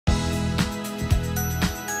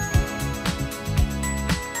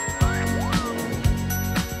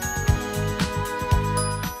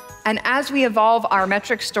And as we evolve our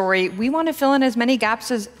metric story, we want to fill in as many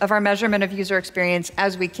gaps of our measurement of user experience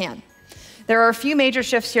as we can. There are a few major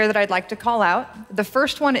shifts here that I'd like to call out. The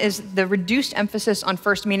first one is the reduced emphasis on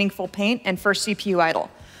first meaningful paint and first CPU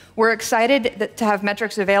idle. We're excited to have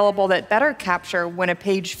metrics available that better capture when a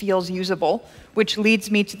page feels usable, which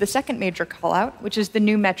leads me to the second major callout, which is the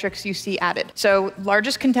new metrics you see added. So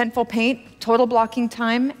largest contentful paint, total blocking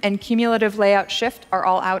time, and cumulative layout shift are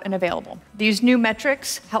all out and available. These new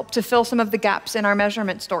metrics help to fill some of the gaps in our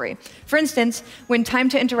measurement story. For instance, when time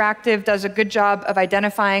to interactive does a good job of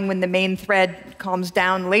identifying when the main thread calms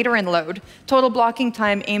down later in load, total blocking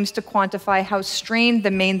time aims to quantify how strained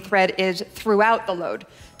the main thread is throughout the load.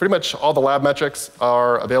 Pretty much all the lab metrics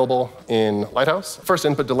are available in Lighthouse. First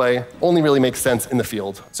input delay only really makes sense in the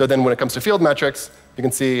field. So then when it comes to field metrics, you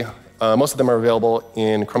can see most of them are available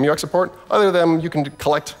in Chrome UX Report. Other than them, you can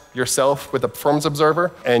collect yourself with a performance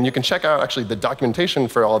observer, and you can check out actually the documentation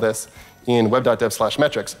for all this in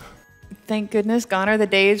web.dev/metrics. Thank goodness, gone are the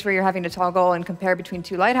days where you're having to toggle and compare between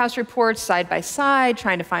two Lighthouse reports side by side,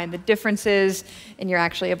 trying to find the differences, and you're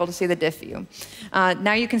actually able to see the diff view.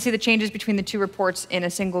 Now you can see the changes between the two reports in a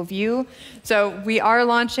single view. So we are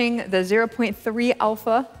launching the 0.3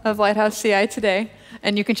 alpha of Lighthouse CI today,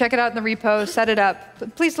 and you can check it out in the repo, set it up.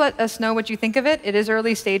 But please let us know what you think of it. It is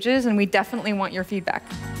early stages, and we definitely want your feedback.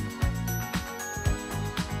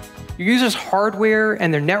 Your users' hardware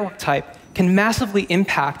and their network type can massively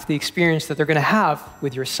impact the experience that they're going to have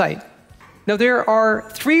with your site. Now, there are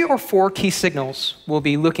 3 or 4 key signals we'll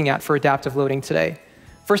be looking at for adaptive loading today.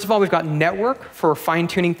 First of all, we've got network for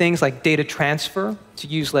fine-tuning things like data transfer to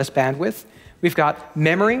use less bandwidth. We've got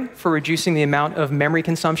memory for reducing the amount of memory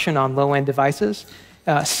consumption on low-end devices,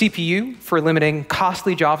 CPU for limiting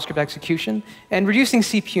costly JavaScript execution, and reducing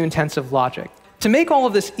CPU-intensive logic. To make all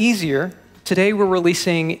of this easier, today we're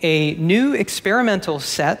releasing a new experimental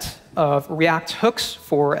set of React hooks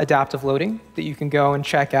for adaptive loading that you can go and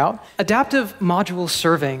check out. Adaptive module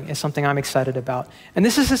serving is something I'm excited about. And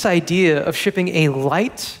this is this idea of shipping a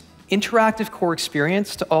light, interactive core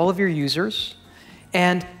experience to all of your users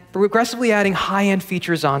and progressively adding high-end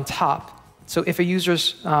features on top. So if a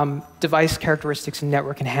user's device characteristics and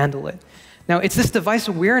network can handle it. Now, it's this device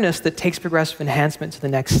awareness that takes progressive enhancement to the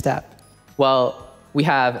next step. Well, we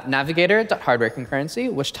have navigator.hardware concurrency,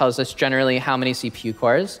 which tells us generally how many CPU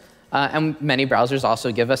cores. And many browsers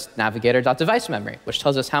also give us navigator.device memory, which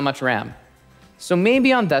tells us how much RAM. So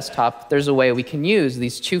maybe on desktop, there's a way we can use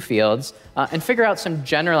these two fields and figure out some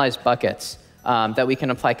generalized buckets that we can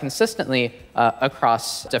apply consistently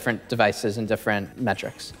across different devices and different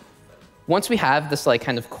metrics. Once we have this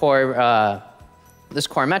kind of core,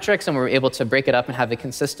 core metrics, and we're able to break it up and have a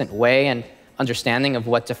consistent way and understanding of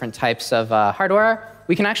what different types of hardware are,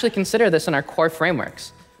 we can actually consider this in our core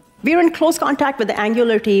frameworks. We're in close contact with the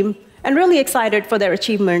Angular team and really excited for their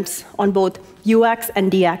achievements on both UX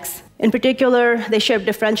and DX. In particular, they ship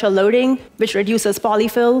differential loading, which reduces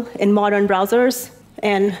polyfill in modern browsers,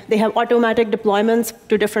 and they have automatic deployments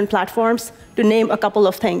to different platforms, to name a couple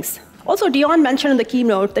of things. Also, Dion mentioned in the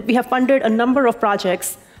keynote that we have funded a number of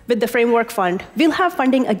projects with the Framework Fund. We'll have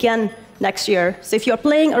funding again next year. So if you're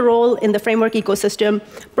playing a role in the framework ecosystem,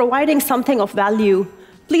 providing something of value,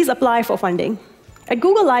 please apply for funding. At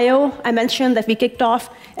Google I/O, I mentioned that we kicked off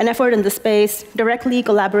an effort in the space, directly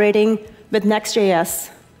collaborating with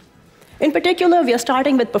Next.js. In particular, we are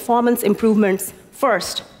starting with performance improvements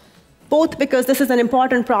first, both because this is an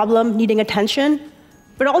important problem needing attention,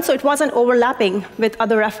 but also it wasn't overlapping with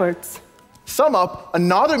other efforts. SumUp,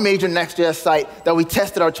 another major Next.js site that we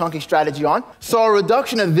tested our chunking strategy on, saw a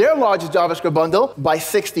reduction in their largest JavaScript bundle by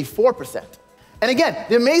 64%. And again,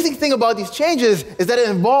 the amazing thing about these changes is that it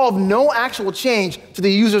involved no actual change to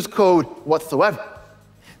the user's code whatsoever.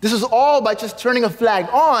 This was all by just turning a flag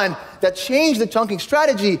on that changed the chunking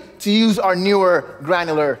strategy to use our newer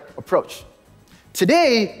granular approach.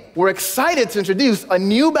 Today, we're excited to introduce a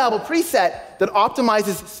new Babel preset that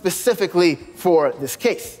optimizes specifically for this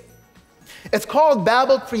case. It's called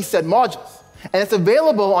Babel Preset Modules, and it's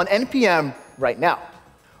available on NPM right now.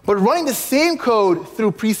 But running the same code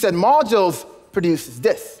through preset modules produces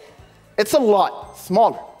this. It's a lot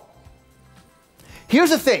smaller. Here's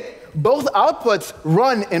the thing. Both outputs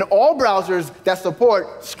run in all browsers that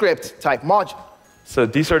support script-type module. So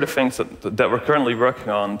these are the things that we're currently working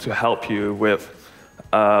on to help you with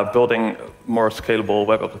building more scalable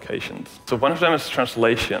web applications. So one of them is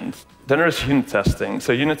translations. Then there's unit testing.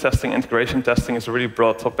 So unit testing, integration testing is a really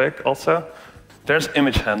broad topic also. There's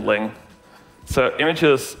image handling. So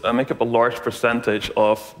images make up a large percentage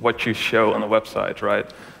of what you show on a website, right?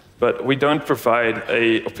 But we don't provide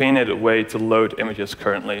an opinionated way to load images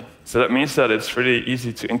currently. So that means that it's really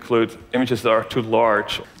easy to include images that are too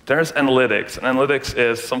large. There's analytics. And analytics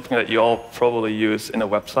is something that you all probably use in a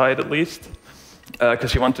website, at least,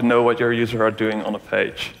 because you want to know what your users are doing on a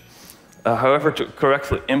page. However, to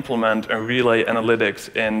correctly implement and relay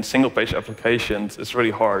analytics in single-page applications is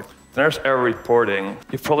really hard. There's error reporting.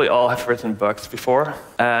 You probably all have written bugs before,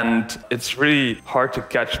 and it's really hard to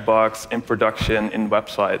catch bugs in production in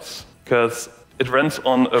websites, because it runs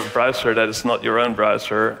on a browser that is not your own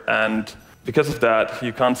browser, and because of that,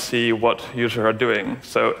 you can't see what users are doing.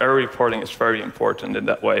 So error reporting is very important in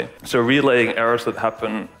that way. So relaying errors that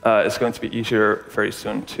happen is going to be easier very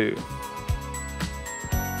soon, too.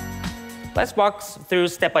 Let's walk through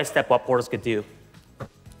step-by-step what portals could do.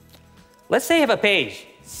 Let's say you have a page,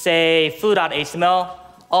 say foo.html,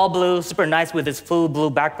 all blue, super nice with this full blue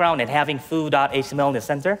background and having foo.html in the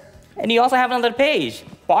center. And you also have another page,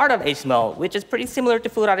 bar.html, which is pretty similar to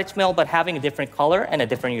foo.html, but having a different color and a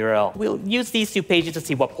different URL. We'll use these two pages to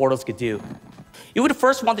see what portals could do. You would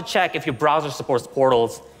first want to check if your browser supports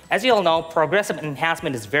portals. As you all know, progressive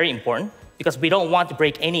enhancement is very important because we don't want to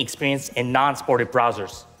break any experience in non-supported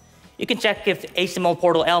browsers. You can check if the HTML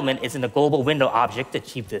portal element is in the global window object to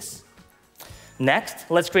achieve this. Next,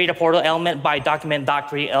 let's create a portal element by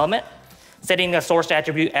document.createElement, setting the source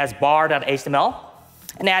attribute as bar.html,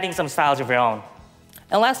 and adding some styles of your own.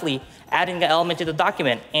 And lastly, adding the element to the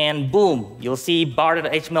document, and boom, you'll see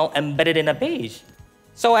bar.html embedded in a page.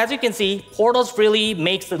 So as you can see, portals really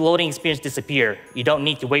makes the loading experience disappear. You don't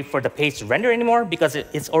need to wait for the page to render anymore because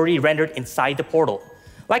it's already rendered inside the portal.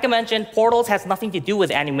 Like I mentioned, portals has nothing to do with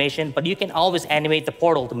animation, but you can always animate the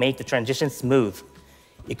portal to make the transition smooth.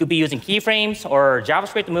 It could be using keyframes or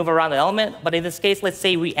JavaScript to move around the element, but in this case, let's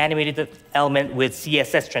say we animated the element with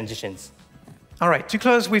CSS transitions. All right, to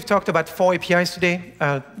close, we've talked about 4 APIs today.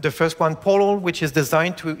 The first one, Portal, which is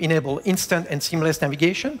designed to enable instant and seamless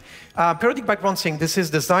navigation. Periodic background sync, this is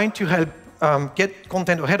designed to help get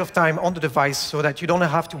content ahead of time on the device so that you don't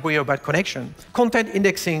have to worry about connection. Content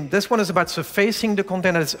indexing, this one is about surfacing the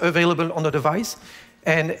content that's available on the device,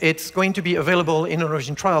 and it's going to be available in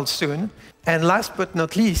origin trials soon. And last but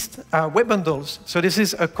not least, web bundles. So this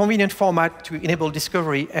is a convenient format to enable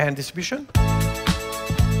discovery and distribution.